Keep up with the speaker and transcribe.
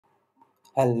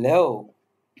Hello,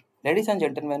 ladies and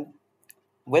gentlemen.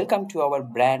 Welcome to our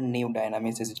brand new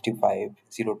Dynamics 365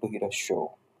 Zero to Hero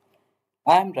show.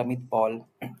 I am Ramit Paul,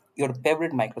 your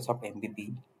favorite Microsoft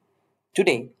MVP.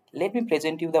 Today, let me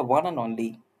present you the one and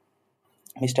only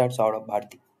Mr. Saurabh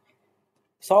Bharti.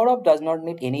 Saurabh does not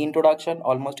need any introduction.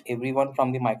 Almost everyone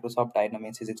from the Microsoft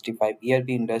Dynamics 365 ERP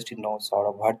industry knows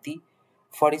Saurabh Bharti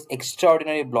for his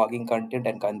extraordinary blogging content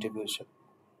and contribution.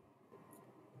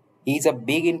 He is a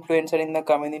big influencer in the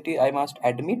community, I must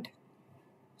admit.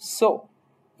 So,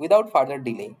 without further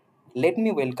delay, let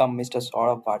me welcome Mr.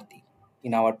 Saurabh Bharti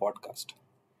in our podcast.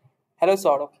 Hello,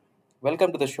 Saurabh.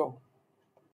 Welcome to the show.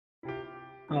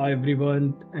 Hi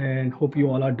everyone, and hope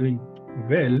you all are doing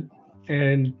well.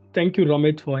 And thank you,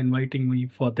 Ramit, for inviting me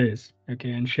for this. Okay,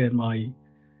 and share my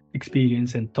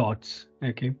experience and thoughts.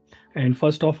 Okay, and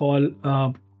first of all,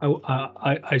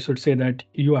 I should say that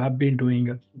you have been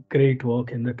doing a great work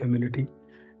in the community,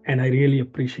 and I really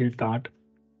appreciate that.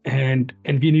 And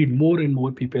we need more and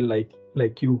more people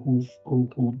like you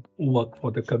who work for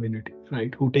the community,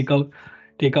 right? Who take out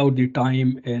the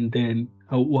time and then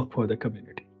work for the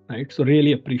community, right? So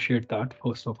really appreciate that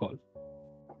first of all.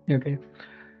 Okay.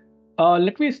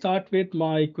 Let me start with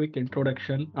my quick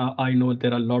introduction. I know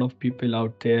there are a lot of people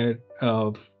out there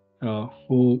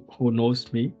who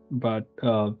knows me, but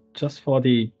just for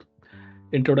the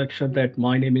introduction, that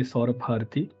my name is Saurabh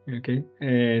Bharti. Okay,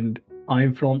 and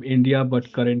I'm from India,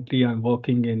 but currently I'm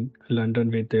working in London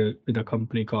with a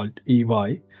company called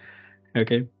EY.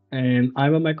 Okay, and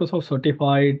I'm a Microsoft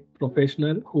certified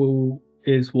professional who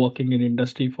is working in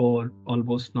industry for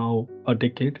almost now a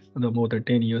decade, the more than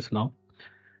 10 years now.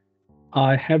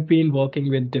 I have been working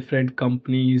with different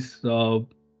companies. I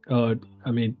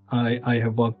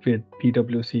have worked with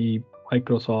PwC,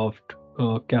 Microsoft,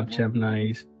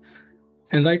 Capgemini,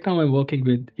 and right now I'm working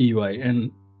with EY.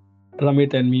 And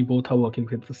Ramit and me both are working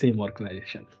with the same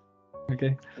organization.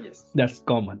 Okay, Yes. that's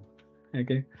common.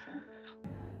 Okay.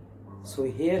 So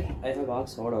here I have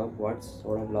asked Saurabh what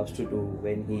Saurabh loves to do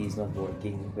when he is not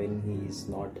working, when he is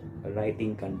not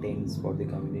writing contents for the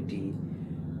community,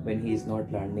 when he is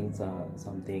not learning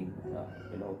something,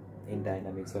 in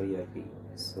Dynamics or ERP.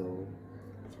 So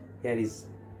here is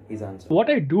his answer. What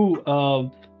I do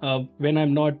when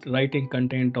I'm not writing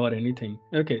content or anything.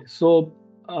 Okay, so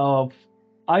uh,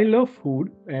 I love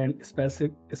food and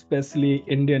especially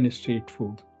Indian street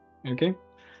food. Okay,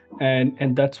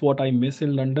 and that's what I miss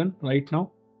in London right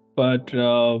now. But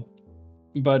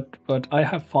but I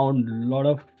have found a lot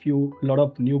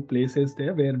of new places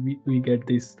there where we get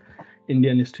this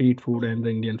Indian street food and the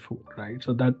Indian food, right?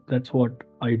 So that's what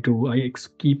I do.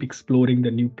 Keep exploring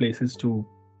the new places to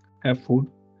have food.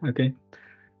 Okay.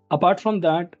 Apart from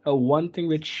that, one thing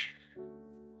which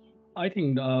I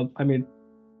think,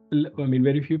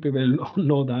 very few people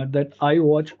know that I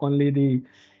watch only the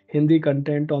Hindi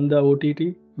content on the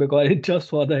OTT because it's just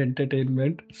for the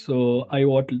entertainment. So I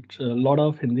watch a lot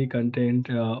of Hindi content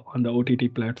on the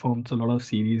OTT platforms, a lot of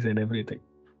series and everything,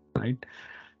 right?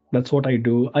 That's what I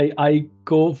do. I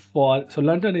go for, so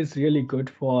London is really good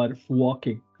for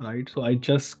walking, right? So I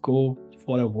just go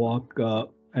for a walk.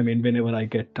 Whenever I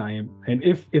get time, and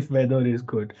if weather is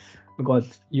good,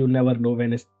 because you never know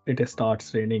when it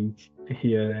starts raining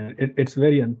here, and it's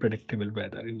very unpredictable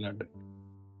weather in London.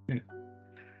 Yeah.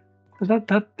 So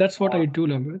that's what I do,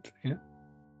 Lamit. Yeah.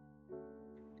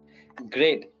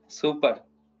 Great, super.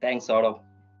 Thanks, Saurabh.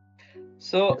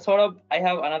 So, Yeah. sort of, I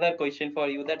have another question for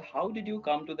you that how did you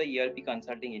come to the ERP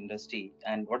consulting industry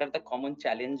and what are the common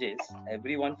challenges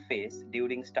everyone face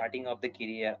during starting of the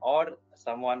career or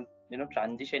someone,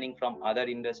 transitioning from other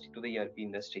industry to the ERP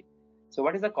industry? So,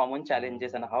 what is the common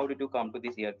challenges and how did you come to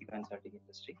this ERP consulting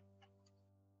industry?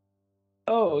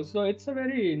 Oh, so it's a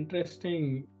very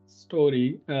interesting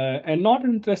story, and not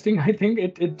interesting. I think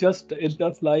it's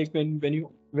just like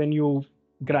when you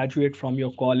graduate from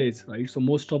your college, right? So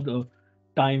most of the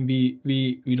time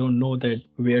we don't know that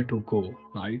where to go,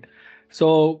 right?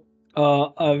 So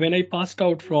when I passed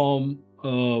out from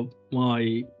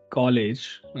my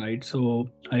college, right? So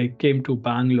I came to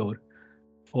Bangalore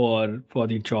for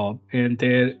the job, and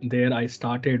there I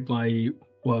started my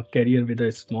work career with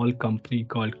a small company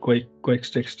called Quick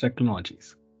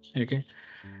Technologies. Okay,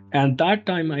 and that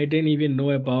time I didn't even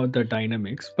know about the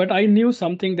dynamics, but I knew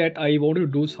something that I want to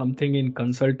do something in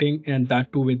consulting, and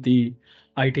that too with the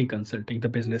IT consulting, the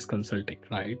business consulting,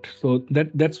 right? So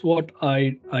that's what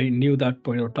I knew that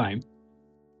point of time.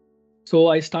 So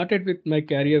I started with my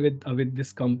career with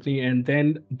this company, and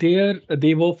then there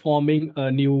they were forming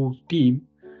a new team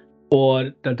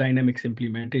for the Dynamics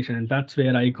implementation. And that's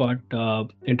where I got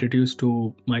introduced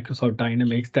to Microsoft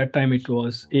Dynamics. That time it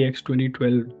was AX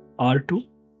 2012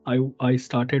 R2 I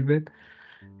started with,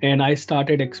 and I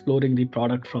started exploring the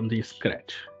product from the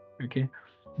scratch. Okay,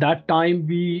 that time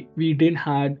we didn't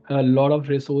had a lot of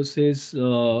resources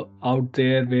out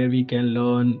there where we can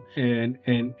learn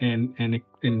and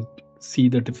see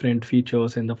the different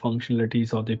features and the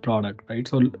functionalities of the product, right?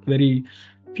 So very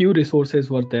few resources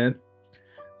were there.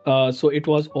 So it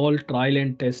was all trial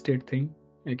and tested thing.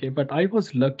 Okay, but I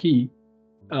was lucky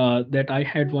that I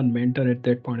had one mentor at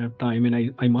that point of time,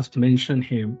 and I must mention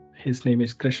him. His name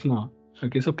is Krishna.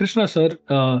 Okay, so Krishna sir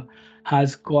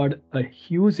has got a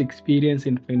huge experience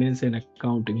in finance and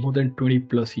accounting, more than 20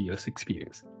 plus years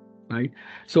experience, right?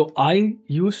 So I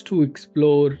used to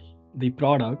explore the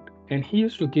product, and he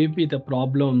used to give me the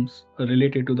problems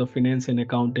related to the finance and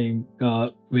accounting,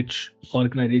 which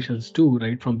organizations do,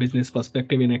 right, from business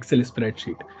perspective in Excel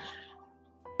spreadsheet.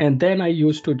 And then I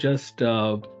used to just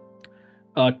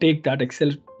take that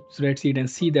Excel spreadsheet and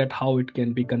see that how it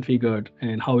can be configured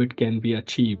and how it can be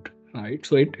achieved, right?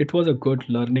 So it was a good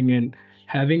learning, and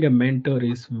having a mentor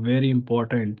is very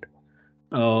important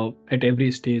at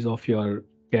every stage of your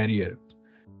career.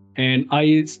 And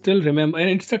I still remember, and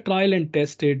it's a trial and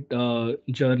tested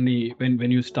journey when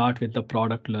you start with the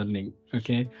product learning.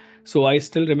 Okay, so I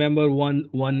still remember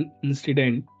one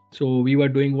incident. So we were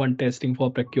doing one testing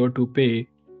for procure to pay,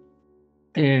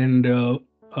 and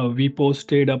we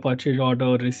posted a purchase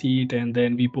order receipt, and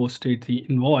then we posted the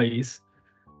invoice.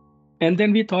 And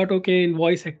then we thought, okay,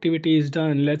 invoice activity is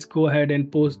done, let's go ahead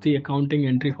and post the accounting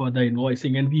entry for the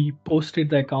invoicing. And we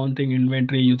posted the accounting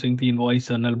inventory using the invoice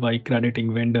journal by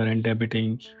crediting vendor and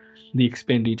debiting the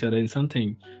expenditure and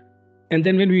something. And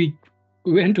then when we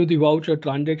went to the voucher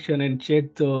transaction and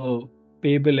checked the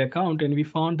payable account, and we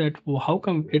found that, well, how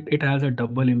come it has a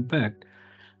double impact?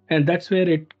 And that's where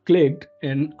it clicked,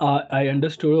 and I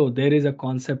understood, oh, there is a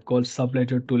concept called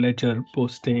subledger to ledger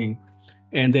posting,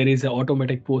 and there is an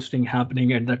automatic posting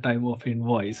happening at the time of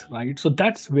invoice, right? So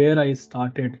that's where I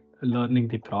started learning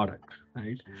the product,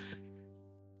 right?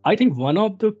 I think one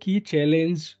of the key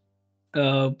challenge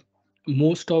uh,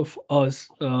 most of us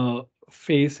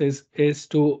face is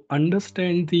to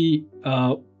understand the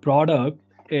product,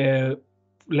 uh,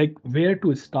 like where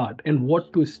to start and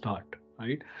what to start,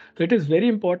 right? So it is very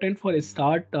important for a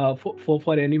start,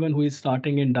 for anyone who is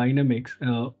starting in dynamics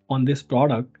on this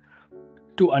product,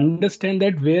 to understand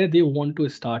that where they want to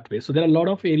start with. So there are a lot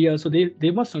of areas. So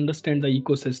they must understand the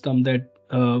ecosystem, that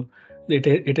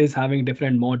it is having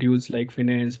different modules like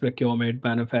finance, procurement,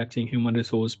 manufacturing, human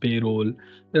resource, payroll.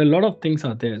 There are a lot of things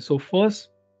are there. So first,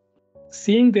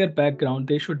 seeing their background,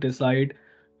 they should decide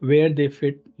where they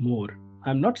fit more.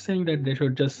 I'm not saying that they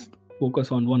should just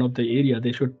focus on one of the area.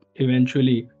 They should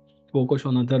eventually focus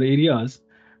on other areas.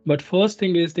 But first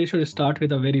thing is they should start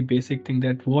with a very basic thing,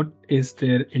 that what is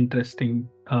their interesting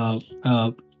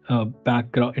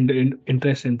background,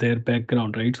 interest in their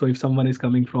background, right? So if someone is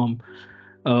coming from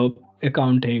uh,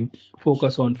 accounting,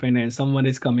 focus on finance. Someone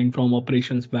is coming from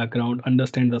operations background,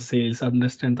 understand the sales,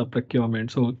 understand the procurement.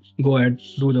 So go ahead,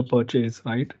 do the purchase,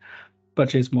 right?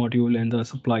 Purchase module and the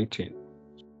supply chain,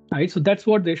 right? So that's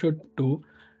what they should do.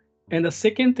 And the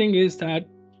second thing is that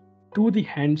do the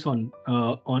hands-on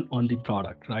on the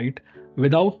product, right?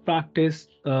 Without practice,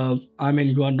 I mean,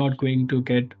 you are not going to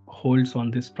get holds on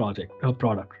this product,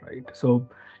 right? So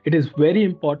it is very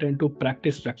important to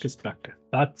practice, practice, practice.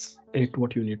 That's it.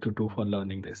 What you need to do for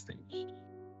learning this thing.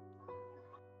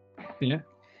 Yeah.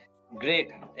 Great,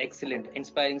 excellent,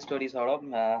 inspiring stories,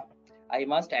 Saurabh. I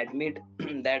must admit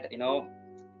that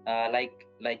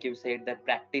like you said, that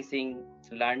practicing,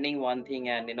 learning one thing,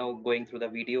 and going through the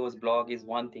videos, blog is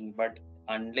one thing, but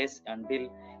until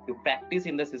you practice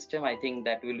in the system, I think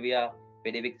that will be a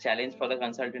very big challenge for the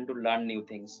consultant to learn new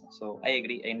things. So I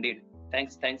agree, indeed.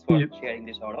 Thanks for Yep. sharing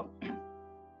this, Saurabh.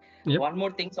 Yep. One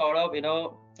more thing, sort of,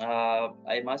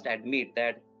 I must admit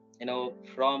that,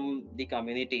 from the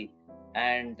community,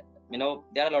 and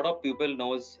there are a lot of people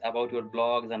knows about your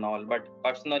blogs and all, but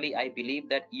personally I believe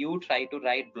that you try to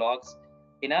write blogs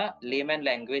in a layman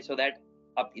language, so that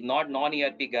not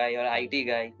non-ERP guy or IT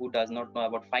guy who does not know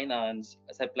about finance,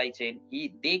 supply chain,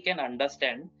 they can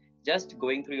understand just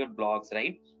going through your blogs,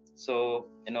 right? So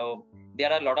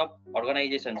there are a lot of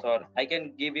organizations, or I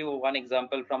can give you one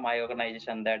example from my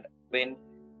organization, that when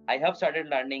I have started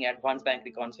learning advanced bank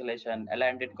reconciliation,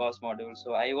 landed cost module,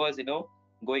 so I was,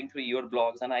 going through your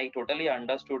blogs, and I totally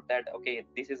understood that, okay,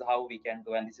 this is how we can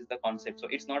do, and this is the concept. So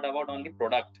it's not about only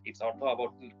product, it's also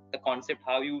about the concept,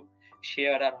 how you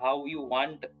share or how you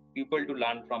want people to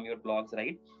learn from your blogs,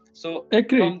 right? So from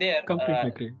Agreed. there, Completely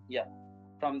agreed. yeah,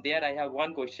 from there I have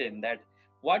one question, that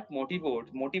what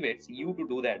motivates you to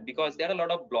do that? Because there are a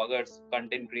lot of bloggers,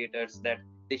 content creators, that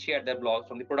they share their blogs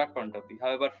from the product point of view.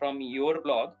 However, from your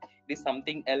blog, it is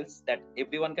something else that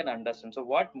everyone can understand. So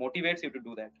what motivates you to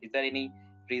do that? Is there any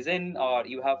reason, or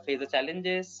you have faced the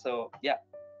challenges? So yeah.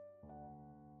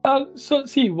 So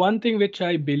see, one thing which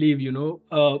I believe,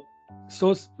 a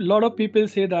lot of people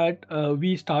say that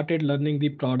we started learning the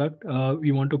product.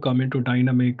 We want to come into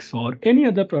Dynamics or any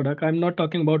other product. I'm not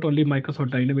talking about only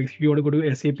Microsoft Dynamics. If you want to go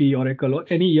to SAP, Oracle, or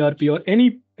any ERP or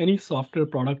any software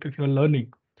product, if you're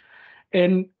learning,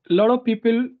 and a lot of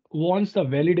people wants the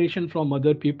validation from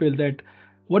other people that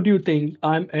what do you think,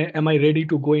 am I ready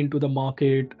to go into the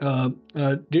market,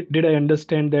 did I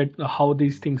understand that how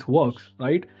these things works,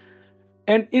 right?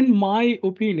 And in my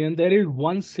opinion, there is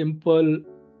one simple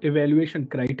evaluation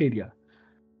criteria.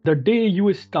 The day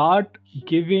you start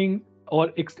giving or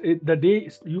the day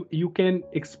you can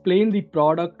explain the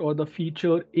product or the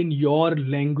feature in your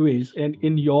language and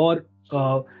in your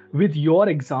with your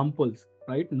examples,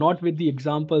 right? Not with the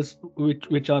examples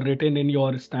which are written in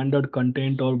your standard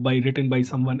content or by written by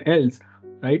someone else,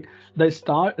 right?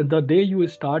 The day you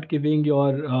start giving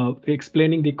your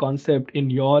explaining the concept in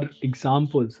your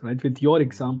examples, right, with your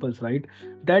examples, right,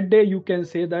 that day you can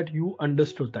say that you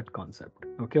understood that concept,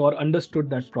 okay, or understood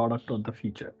that product or the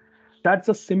feature. That's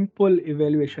a simple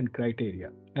evaluation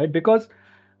criteria, right? Because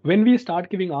when we start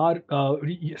giving our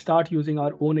we start using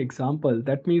our own example,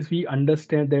 that means we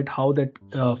understand that how that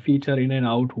feature in and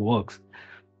out works,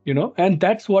 and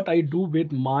that's what I do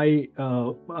with my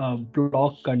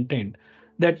blog content.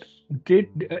 That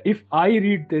if I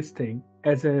read this thing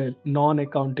as a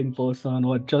non-accounting person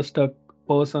or just a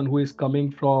person who is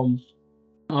coming from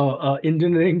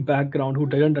engineering background who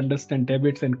doesn't understand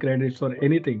debits and credits or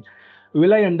anything,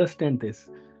 will I understand this?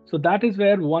 So that is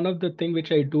where one of the thing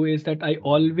which I do is that I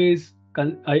always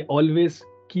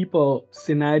keep a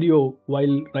scenario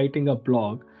while writing a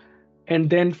blog, and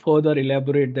then further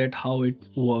elaborate that how it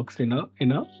works in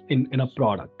a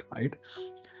product, right?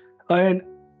 And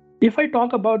if I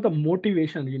talk about the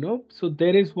motivation, so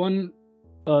there is one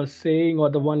saying or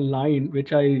the one line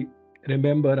which I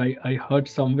remember I heard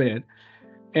somewhere,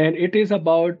 and it is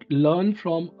about learn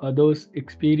from others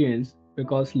experience,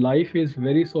 because life is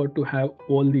very short to have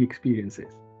all the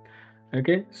experiences.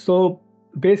 Okay, so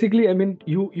basically, I mean,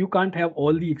 you can't have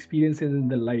all the experiences in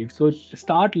the life, so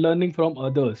start learning from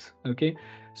others. Okay,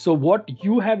 so what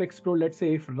you have explored, let's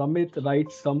say if Ramit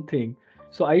writes something,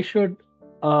 so I should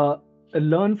uh,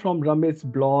 learn from Ramit's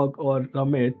blog or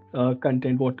Ramit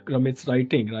content, what Ramit's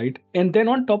writing, right? And then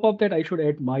on top of that, I should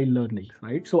add my learnings,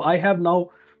 right? So I have now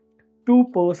two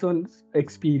persons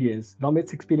experience,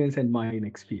 Ramit's experience and mine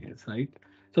experience, right?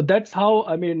 So that's how,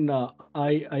 I mean,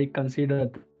 I consider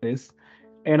this.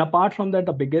 And apart from that,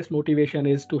 the biggest motivation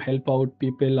is to help out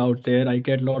people out there. I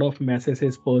get a lot of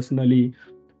messages personally.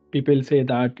 People say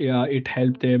that yeah, it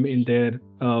helped them in their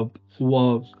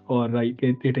work, or like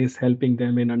it is helping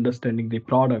them in understanding the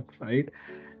product, right?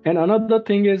 And another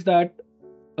thing is that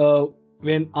uh,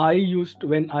 when I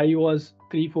was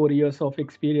 3-4 years of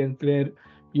experience, where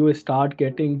you start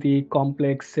getting the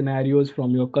complex scenarios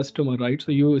from your customer, right?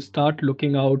 So you start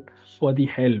looking out for the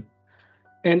help,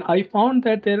 and I found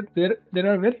that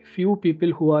there are very few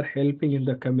people who are helping in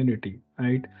the community,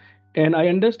 right? And I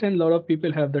understand a lot of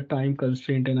people have the time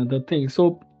constraint and other things,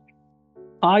 so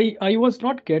I was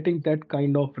not getting that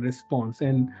kind of response.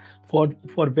 And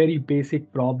for very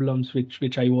basic problems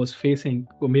which I was facing,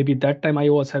 or maybe that time I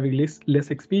was having less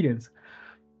experience.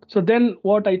 So then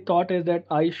what I thought is that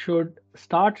I should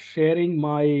start sharing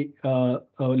my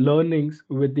learnings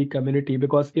with the community,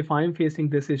 because if I'm facing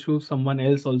this issue, someone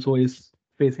else also is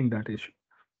facing that issue.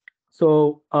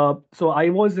 So I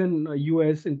was in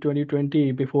US in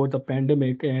 2020 before the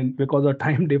pandemic, and because of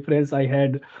time difference, I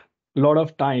had a lot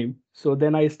of time. So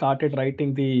then I started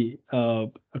writing the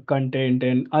content,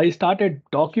 and I started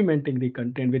documenting the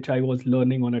content which I was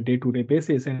learning on a day-to-day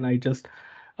basis, and I just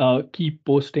keep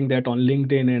posting that on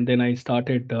LinkedIn, and then I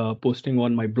started posting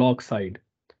on my blog side,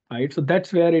 right? So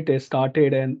that's where it has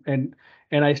started, and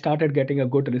I started getting a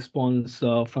good response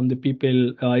from the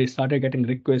people. I started getting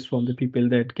requests from the people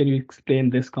that can you explain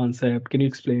this concept, can you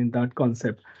explain that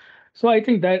concept. So I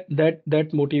think that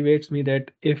motivates me,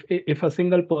 that if a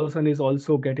single person is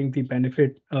also getting the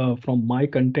benefit from my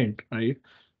content, right,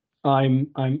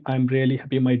 I'm really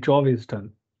happy, my job is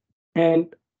done. And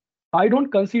I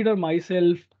don't consider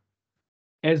myself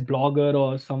as blogger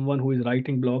or someone who is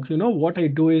writing blogs. What I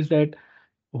do is that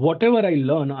whatever I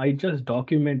learn, I just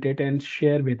document it and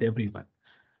share with everyone.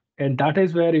 And that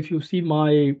is where, if you see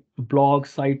my blog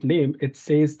site name, it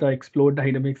says the Explore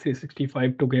Dynamics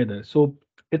 365 together. So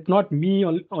it's not me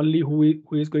only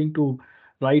who is going to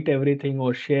write everything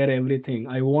or share everything.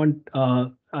 I want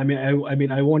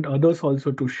I want others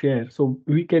also to share, so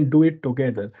we can do it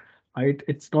together, right?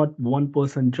 It's not one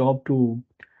person job to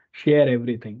share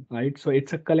everything, right? So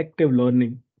it's a collective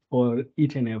learning for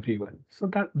each and everyone. So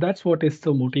that's what is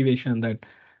the motivation, that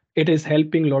it is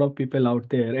helping a lot of people out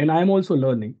there, and I'm also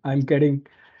learning. I'm getting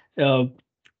uh,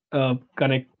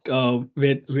 connect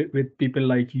with people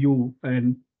like you,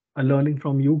 and learning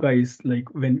from you guys,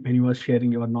 like when you are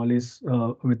sharing your knowledge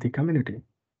with the community.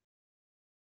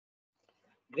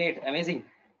 Great, amazing.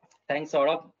 Thanks,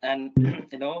 Saurabh. And Yeah.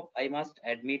 I must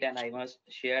admit and I must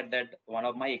share that one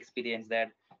of my experience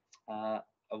that uh,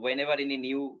 whenever any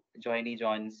new joinee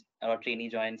joins or trainee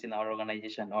joins in our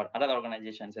organization or other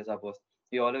organizations, I suppose,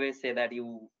 we always say that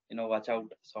watch out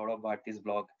Saurabh Bharti's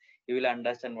blog. You will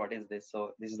understand what is this.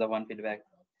 So this is the one feedback.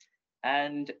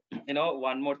 And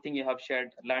one more thing you have shared,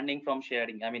 learning from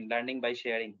sharing. I mean, learning by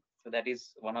sharing. So that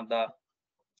is one of the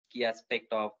key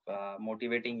aspect of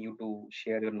motivating you to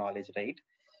share your knowledge, right?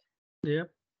 Yeah.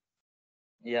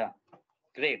 Yeah,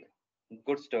 great.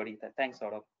 Good story. Thanks,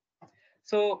 Saurabh.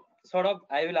 So, Saurabh,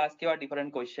 I will ask you a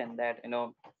different question that,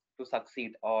 to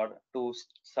succeed or to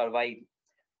survive,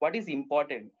 what is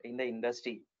important in the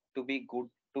industry to be good,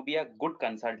 to be a good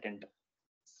consultant?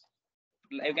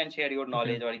 You can share your Okay.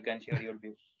 knowledge or you can share your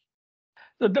view.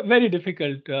 So the very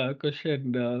difficult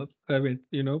question, Praveen,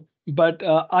 But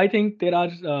I think there are,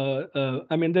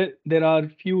 there are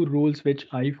few rules which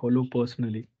I follow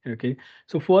personally. Okay.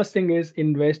 So first thing is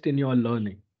invest in your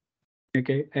learning.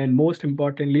 Okay. And most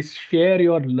importantly, share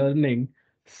your learning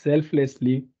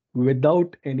selflessly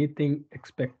without anything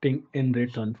expecting in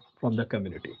return from the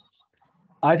community.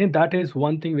 I think that is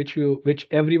one thing which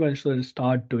everyone should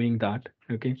start doing that.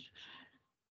 Okay.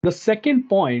 The second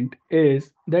point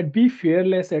is that be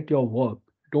fearless at your work.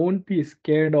 Don't be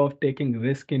scared of taking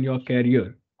risk in your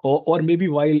career, or maybe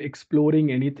while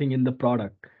exploring anything in the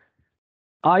product.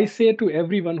 I say to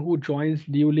everyone who joins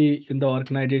newly in the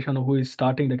organization or who is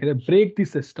starting the career, break the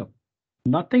system.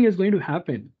 Nothing is going to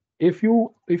happen. If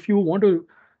you want to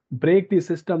break the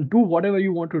system, do whatever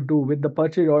you want to do with the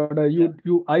purchase order. Yeah.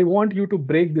 I want you to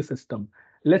break the system.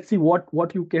 Let's see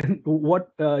what you can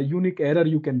what unique error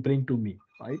you can bring to me,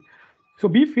 right? So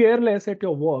be fearless at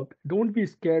your work. Don't be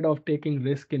scared of taking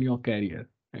risk in your career.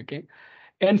 Okay.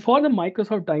 And for the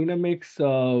Microsoft Dynamics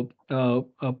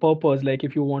purpose, like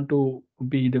if you want to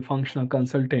be the functional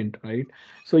consultant, right?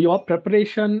 So your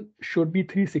preparation should be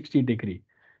 360-degree.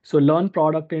 So learn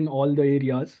product in all the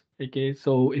areas. Okay.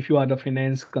 So if you are the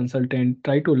finance consultant,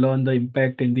 try to learn the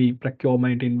impact in the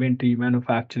procurement, inventory,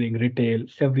 manufacturing, retail,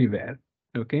 everywhere.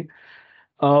 Okay.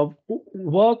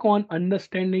 Work on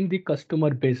understanding the customer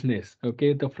business,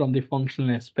 okay, from the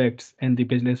functional aspects and the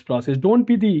business process. Don't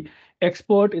be the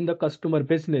expert in the customer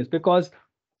business, because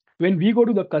when we go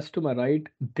to the customer, right,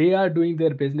 they are doing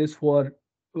their business for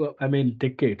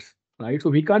decades, right?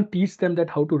 So we can't teach them that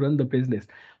how to run the business,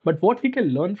 but what we can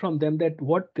learn from them, that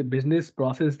what the business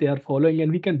process they are following,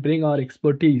 and we can bring our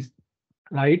expertise,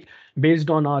 right, based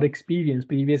on our experience,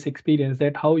 previous experience,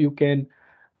 that how you can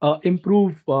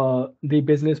improve the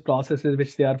business processes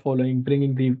which they are following,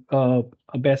 bringing the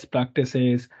best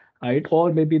practices, right?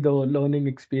 Or maybe the learning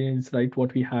experience, right?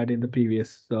 What we had in the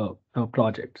previous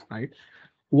projects, right?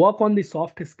 Work on the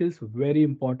soft skills, very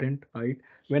important, right?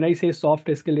 When I say soft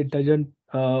skill, it doesn't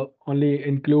only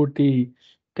include the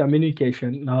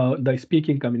communication, the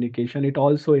speaking communication. It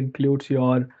also includes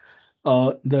your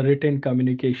the written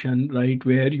communication, right?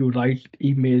 Where you write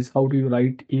emails, how do you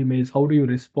write emails, how do you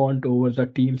respond over the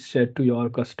Teams chat to your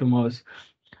customers,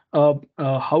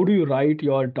 how do you write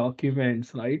your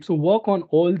documents, right? So work on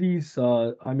all these,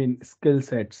 skill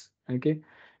sets, okay?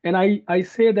 And I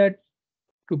say that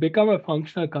to become a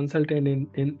functional consultant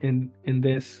in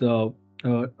this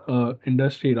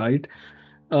industry, right?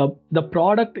 The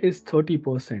product is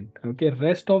 30%. Okay,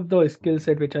 rest of the skill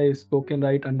set which I spoken,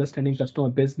 right? Understanding customer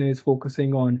business,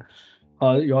 focusing on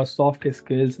your soft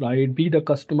skills, right? Be the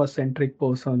customer centric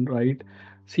person, right?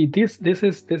 See, this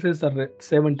is the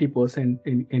 70%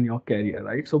 in your career,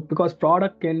 right? So because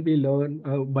product can be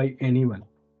learned by anyone.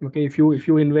 Okay, if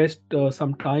you invest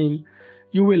some time,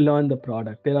 you will learn the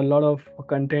product. There are a lot of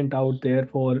content out there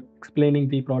for explaining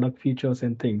the product features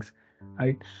and things,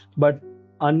 right? But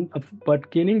but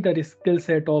gaining that skill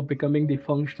set of becoming the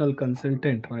functional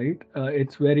consultant, right?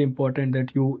 It's very important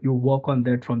that you work on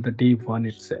that from the day one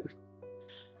itself.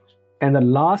 And the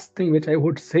last thing which I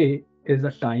would say is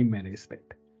the time management.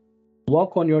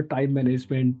 Work on your time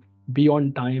management, be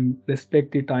on time,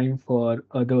 respect the time for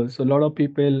others. So a lot of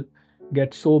people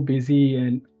get so busy,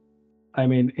 and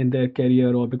in their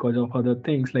career or because of other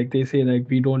things, like they say, like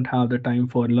we don't have the time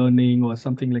for learning or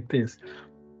something like this.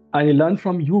 I learn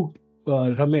from you.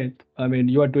 Ramit, I mean,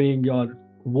 you are doing your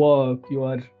work, you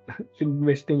are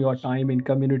investing your time in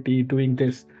community, doing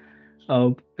this,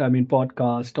 I mean,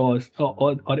 podcast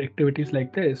or activities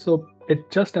like this. So it's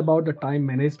just about the time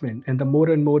management, and the more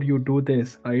and more you do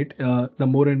this, right, the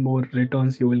more and more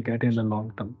returns you will get in the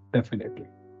long term, definitely.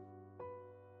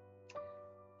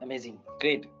 Amazing.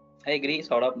 Great. I agree.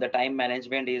 Sort of the time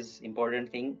management is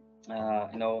important thing.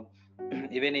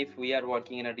 Even if we are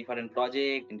working in a different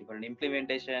project, in different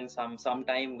implementation,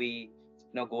 sometime we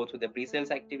go through the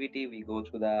pre-sales activity, we go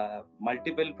through the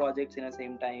multiple projects in the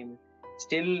same time.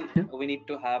 Still, Yeah. we need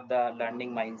to have the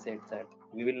learning mindset that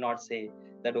we will not say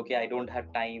that okay, I don't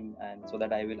have time, and so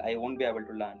that I won't be able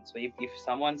to learn. So if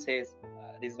someone says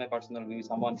this is my personal view,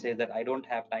 someone says that I don't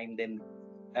have time, then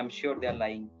I'm sure they are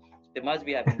lying. They must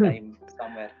be having time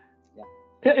somewhere.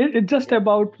 Yeah, It's just yeah,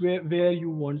 about where you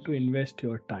want to invest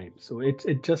your time. So it's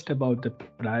just about the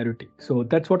priority. So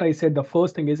that's what I said. The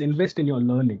first thing is invest in your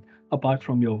learning apart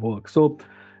from your work. So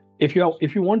if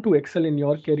you want to excel in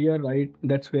your career, right,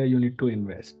 that's where you need to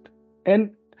invest. And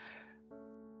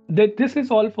that this is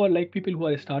all for like people who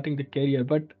are starting the career.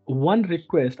 But one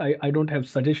request, I don't have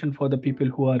suggestion for the people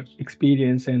who are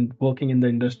experienced and working in the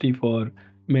industry for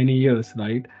many years,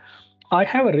 right? I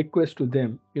have a request to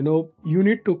them. You know, you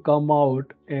need to come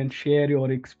out and share your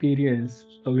experience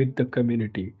with the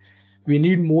community. We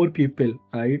need more people,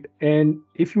 right? And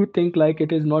if you think like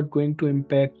it is not going to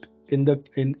impact in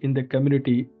the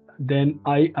community, then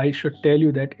I should tell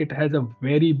you that it has a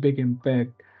very big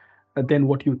impact than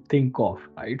what you think of,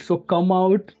 right? So come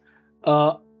out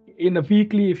uh, in a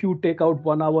weekly. If you take out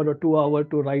 1 hour or 2 hour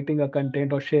to writing a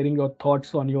content or sharing your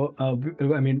thoughts on your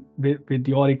I mean with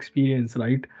your experience,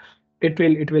 right, it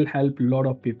will help a lot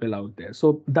of people out there.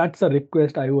 So that's a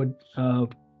request I would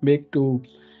make to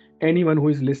anyone who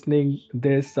is listening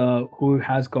this, who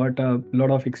has got a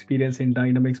lot of experience in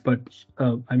dynamics, but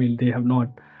I mean they have not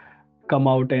come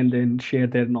out and then share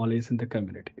their knowledge in the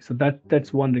community. So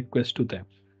that's one request to them.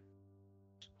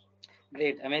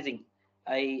 great, amazing.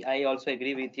 I also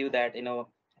agree with you that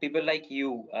people like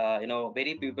you,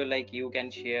 very people like you can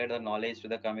share the knowledge to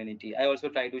the community. I also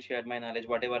try to share my knowledge,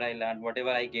 whatever I learn, whatever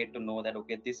I get to know that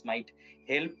okay, this might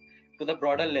help to the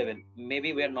broader level.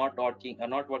 Maybe we are not working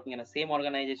in the same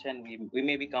organization. We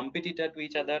may be competitor to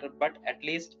each other, but at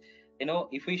least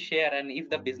if we share and if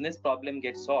the business problem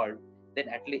gets solved, then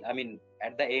at least I mean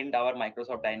at the end our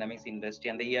Microsoft Dynamics industry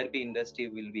and the ERP industry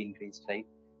will be increased, right?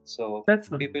 So That's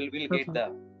right. people will That's get right.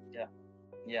 the yeah,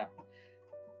 yeah.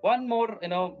 One more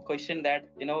question that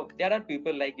there are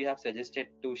people like you have suggested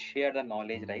to share the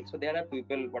knowledge, right? So there are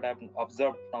people, what I've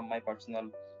observed from my personal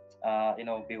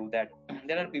view, that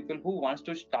there are people who wants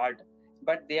to start,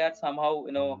 but they are somehow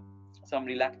some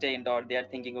reluctant, or they are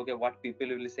thinking okay, what people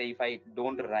will say if I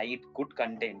don't write good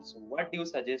content. So what do you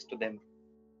suggest to them?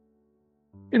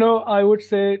 I would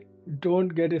say don't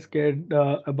get scared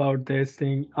about this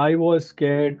thing. I was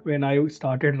scared when I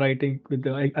started writing with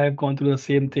I have gone through the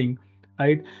same thing,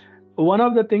 right? One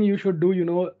of the thing you should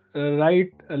do,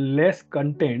 write less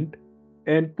content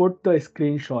and put the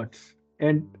screenshots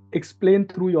and explain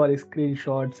through your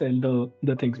screenshots and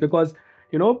the things, because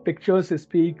pictures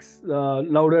speaks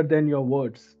louder than your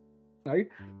words, right?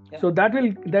 Yeah, So that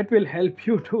will help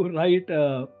you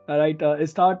to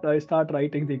start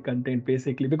writing the content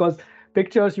basically, because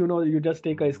pictures, you just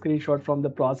take a screenshot from the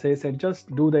process and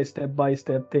just do the step by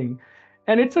step thing.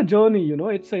 And it's a journey,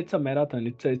 it's a marathon,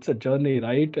 it's a journey,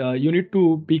 right? You need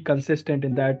to be consistent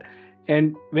in that.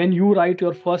 And when you write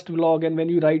your first blog and when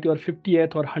you write your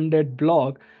 50th or 100th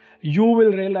blog, you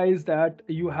will realize that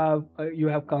you have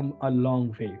come a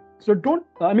long way. So don't,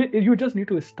 I mean, you just need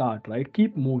to start, right?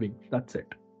 Keep moving, that's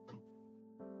it.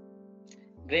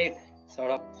 great.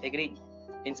 Sort of agree.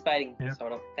 Inspiring. Yeah.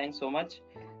 Sort of. Thanks so much.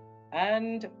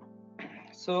 And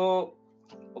so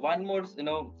one more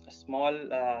small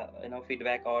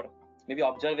feedback or maybe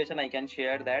observation I can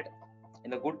share, that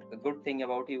good thing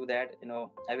about you, that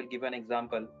I will give an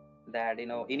example, that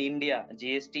in India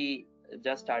GST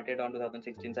just started on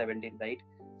 2016-17, right?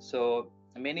 So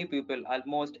many people,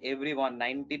 almost everyone,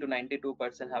 90 to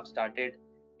 92% have started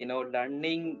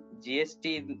learning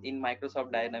GST in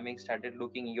Microsoft Dynamics, started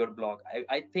looking your blog.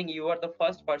 I think you are the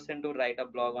first person to write a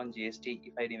blog on GST,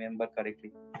 if I remember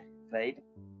correctly, right?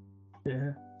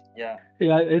 Yeah. Yeah,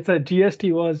 Yeah, it's a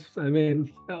GST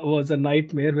was a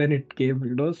nightmare when it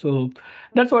came, so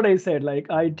that's what I said. Like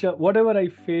whatever I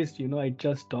faced, I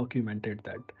just documented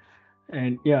that.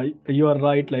 And yeah, you are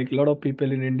right. Like a lot of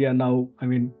people in India now, I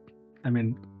mean,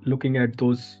 looking at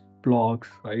those blogs,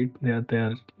 right?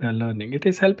 They're learning. It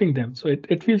is helping them, so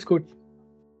it feels good.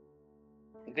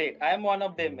 great. I am one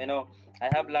of them. I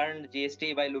have learned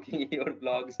GST by looking at your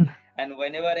blogs, and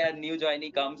whenever a new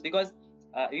joinee comes, because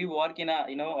we work in a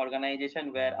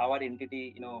organization where our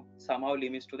entity somehow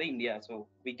limits to the India, so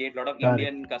we get a lot of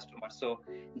Indian Correct. customers. So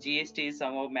GST is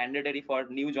somehow mandatory for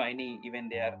new joinee even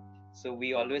there. So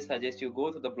we always suggest you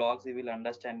go to the blogs, you will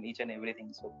understand each and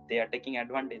everything. So they are taking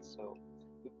advantage. So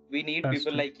we need That's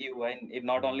people true. like you, and if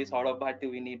not only Saurabh Bharti,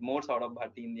 we need more Saurabh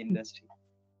Bharti in the industry.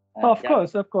 Of Yeah,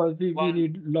 course, of course. We one,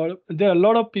 need there are a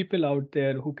lot of people out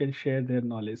there who can share their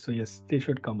knowledge. So yes, they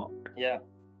should come out. yeah,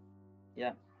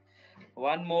 yeah.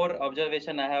 One more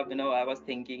observation I have, I was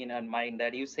thinking in my mind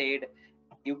that you said,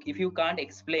 if you can't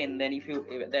explain, then if you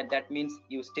that means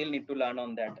you still need to learn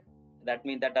on that. That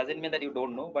means that doesn't mean that you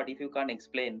don't know, but if you can't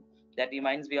explain, that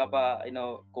reminds me of a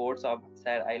quotes of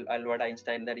Sir Albert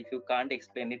Einstein, that if you can't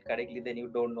explain it correctly, then you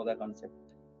don't know the concept.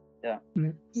 Yeah.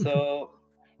 Mm. So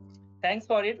thanks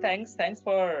for it. Thanks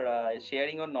for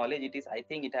sharing your knowledge. I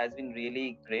think it has been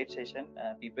really great session.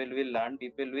 People will learn,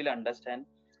 people will understand,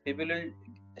 people will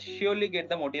surely get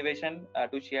the motivation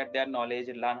to share their knowledge,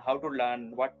 learn how to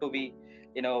learn, what to be,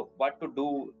 what to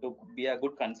do to be a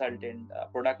good consultant,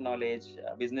 product knowledge,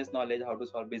 business knowledge, how to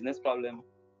solve business problem.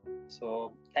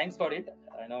 So thanks for it.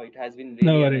 I know it has been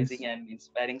No really worries. amazing and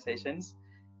inspiring sessions.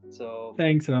 So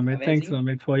Thanks, Ramit. Thanks, amazing.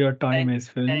 Ramit, for your time Thank,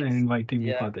 as well and thanks. inviting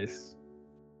me Yeah, for this.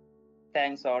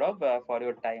 thanks, Saurabh, for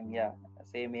your time. Yeah,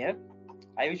 same here.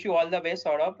 I wish you all the best,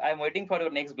 Saurabh. I'm waiting for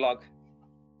your next blog.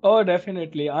 Oh,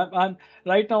 definitely. I'm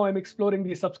right now. I'm exploring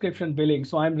the subscription billing,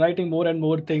 so I'm writing more and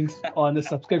more things on the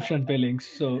subscription billings.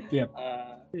 So yeah,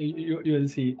 uh, you will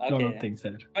see a lot of okay. things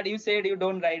there. But you said you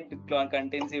don't write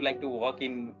contents, you like to walk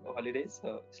in holidays,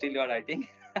 so still you're writing.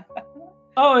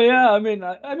 Oh yeah,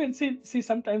 see,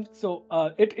 sometimes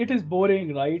it is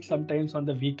boring, right? Sometimes on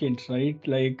the weekends, right?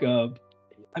 Like,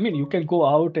 you can go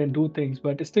out and do things,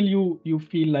 but still you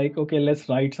feel like, okay, let's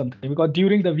write something, because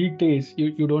during the weekdays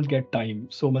you don't get time,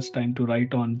 so much time to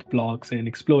write on blogs and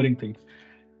exploring things.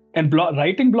 And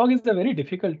writing blog is a very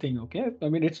difficult thing. Okay,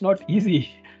 it's not easy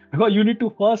because you need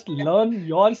to first learn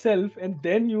yourself and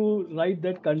then you write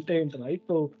that content, right?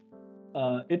 So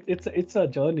it's a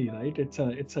journey, right? It's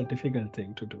a difficult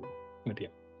thing to do, but yeah.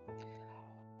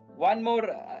 One more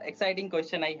exciting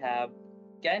question I have.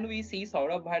 Can we see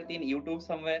Saurabh Bharti in YouTube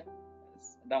somewhere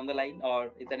down the line,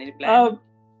 or is there any plan? uh,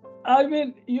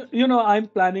 I'm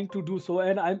planning to do so,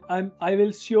 and I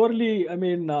will surely.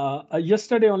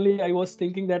 Yesterday only I was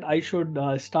thinking that I should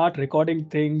start recording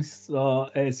things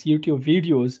as YouTube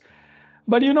videos.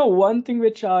 But one thing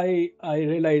which I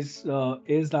realize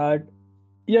is that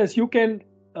yes, you can.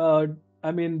 Uh,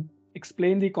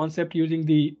 Explain the concept using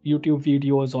the YouTube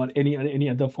videos or any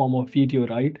other form of video,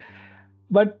 right?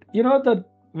 But the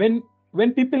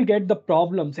when people get the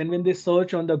problems and when they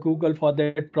search on the Google for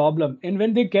that problem, and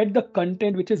when they get the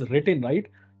content which is written, right,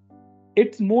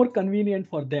 it's more convenient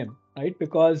for them, right?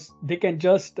 Because they can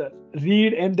just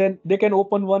read, and then they can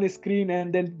open one screen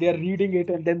and then they are reading it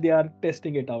and then they are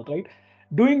testing it out, right?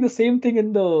 Doing the same thing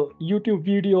in the YouTube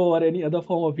video or any other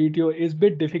form of video is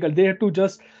bit difficult. They have to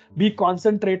just be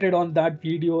concentrated on that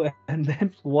video and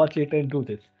then watch it and do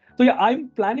this. So yeah, I'm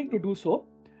planning to do so.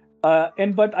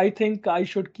 And but I think I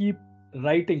should keep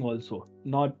writing also,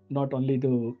 not only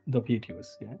the videos.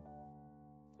 Yeah.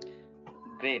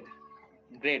 Great,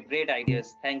 great Mm.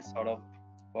 ideas. Thanks, Saurabh,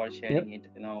 for Yep. sharing it.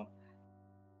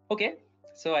 Okay,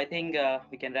 so I think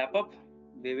we can wrap up.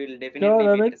 We will Sure, definitely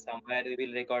meet Amit. somewhere. We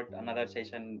will record another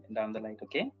session down the line.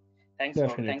 Okay. Thanks for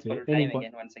Definitely. your time Anyone.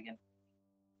 again, once again.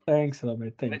 Thanks, Amit.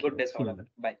 Have a Thank good you. day, See you Saurabh. later.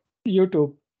 Bye. You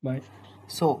too. Bye.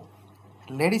 So,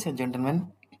 ladies and gentlemen,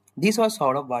 this was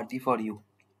Saurabh Bharti for you.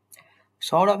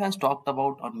 Saurabh has talked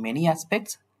about on many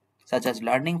aspects, such as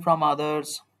learning from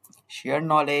others, share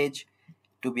knowledge,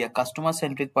 to be a customer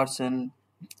centric person,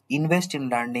 invest in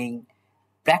learning,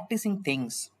 practicing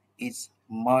things is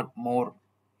more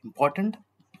important,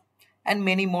 and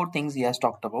many more things he has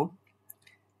talked about.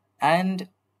 And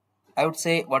I would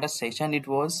say what a session it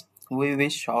was. We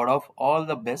wish Saurabh all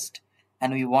the best,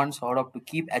 and we want Saurabh to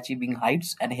keep achieving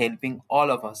heights and helping all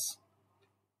of us.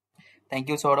 Thank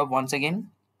you, Saurabh, once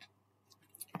again.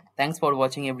 Thanks for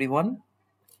watching, everyone.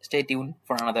 Stay tuned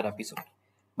for another episode.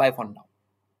 Bye for now.